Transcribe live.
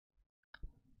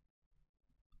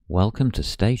Welcome to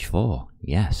Stage 4.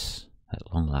 Yes,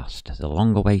 at long last, the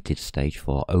long-awaited Stage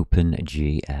 4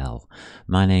 OpenGL.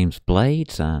 My name's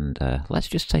Blades, and let's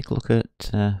just take a look at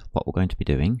what we're going to be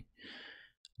doing.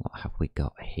 What have we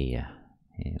got here?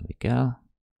 Here we go.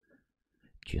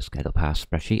 Just get up our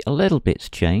spreadsheet. A little bit's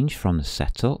changed from the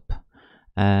setup.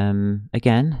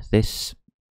 Again, this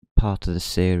part of the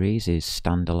series is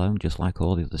standalone, just like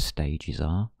all the other stages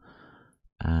are.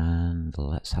 And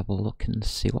let's have a look and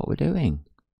see what we're doing.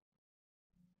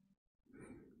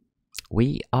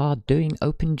 We are doing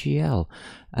OpenGL.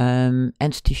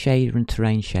 Entity shader and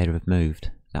terrain shader have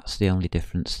moved. That's the only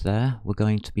difference there. We're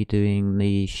going to be doing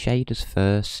the shaders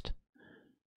first.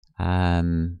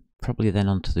 Probably then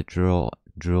onto the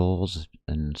draws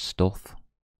and stuff.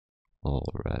 Or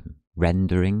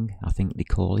rendering, I think they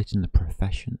call it in the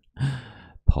profession.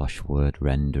 Posh word,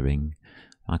 rendering.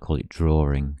 I call it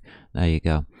drawing. There you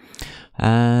go.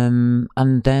 And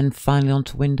then finally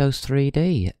onto Windows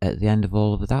 3D. At the end of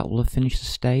all of that, we'll have finished the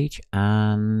stage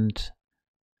and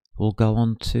we'll go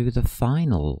on to the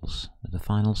finals, the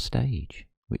final stage,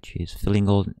 which is filling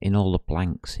in all the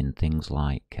blanks in things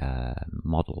like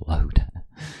model loader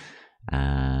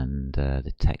and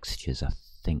the textures. I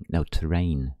think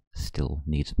terrain still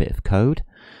needs a bit of code.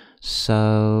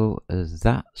 So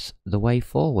that's the way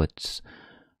forwards.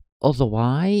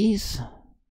 Otherwise,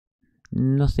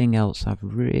 nothing else I've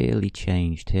really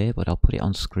changed here, but I'll put it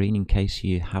on screen in case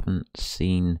you haven't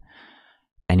seen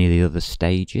any of the other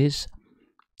stages.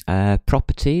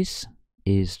 Properties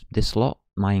is this lot,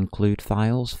 my include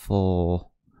files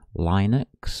for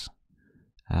Linux.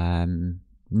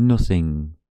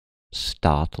 Nothing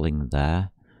startling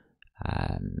there.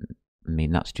 I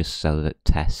mean, that's just so that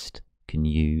test can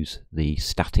use the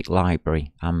static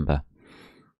library, Amber.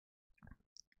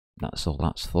 That's all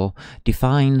that's for.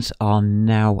 Defines are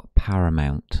now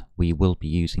paramount. We will be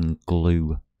using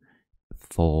glue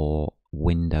for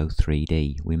Windows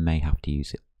 3D. We may have to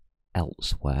use it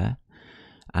elsewhere.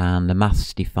 And the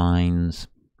maths defines,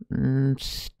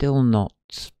 still not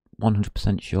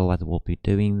 100% sure whether we'll be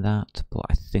doing that, but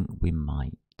I think we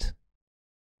might.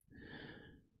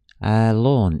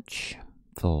 Launch,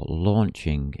 for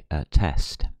launching a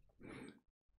test.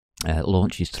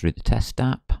 Launches through the test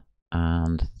app.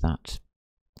 And that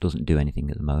doesn't do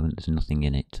anything at the moment. There's nothing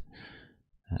in it.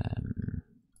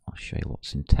 I'll show you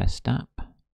what's in test app.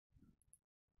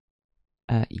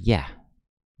 Yeah,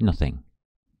 nothing.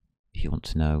 If you want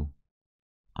to know,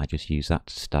 I just use that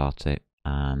to start it,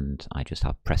 and I just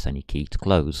have press any key to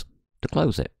close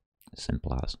it. As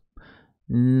simple as.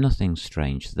 Nothing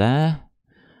strange there.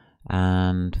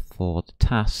 And for the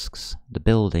tasks, the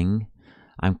building,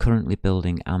 I'm currently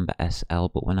building Amber SL,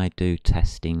 but when I do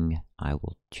testing, I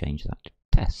will change that to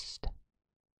test.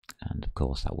 And of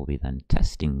course, that will be then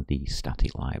testing the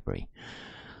static library.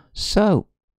 So,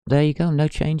 there you go. No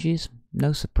changes,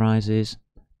 no surprises,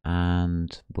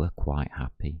 and we're quite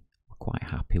happy. We're quite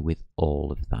happy with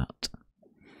all of that.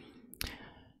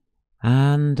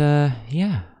 And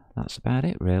yeah, that's about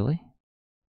it, really.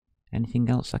 Anything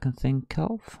else I can think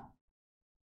of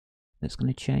that's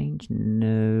going to change?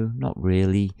 No, not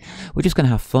really. We're just going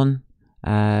to have fun,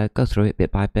 go through it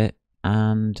bit by bit,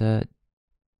 and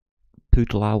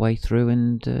poodle our way through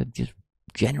and just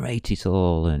generate it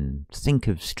all and think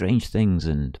of strange things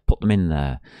and put them in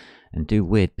there and do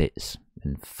weird bits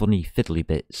and funny fiddly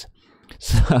bits.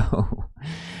 So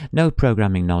no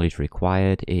programming knowledge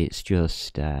required. It's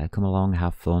just come along,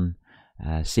 have fun,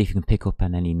 see if you can pick up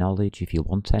on any knowledge if you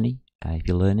want any, if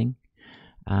you're learning.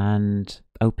 And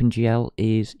OpenGL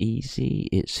is easy,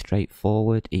 it's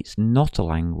straightforward, it's not a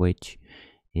language,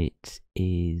 it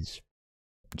is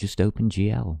just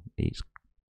OpenGL. It's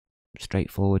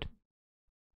straightforward.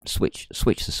 Switch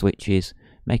the switches,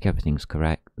 make everything's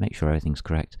correct, make sure everything's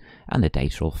correct, and the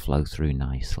data will flow through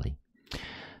nicely.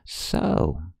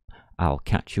 So, I'll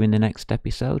catch you in the next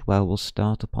episode where we'll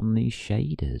start upon these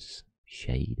shaders.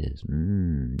 Shaders,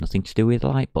 nothing to do with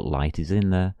light, but light is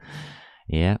in there.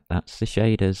 Yeah, that's the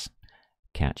shaders.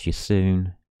 Catch you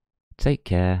soon. Take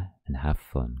care and have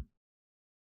fun.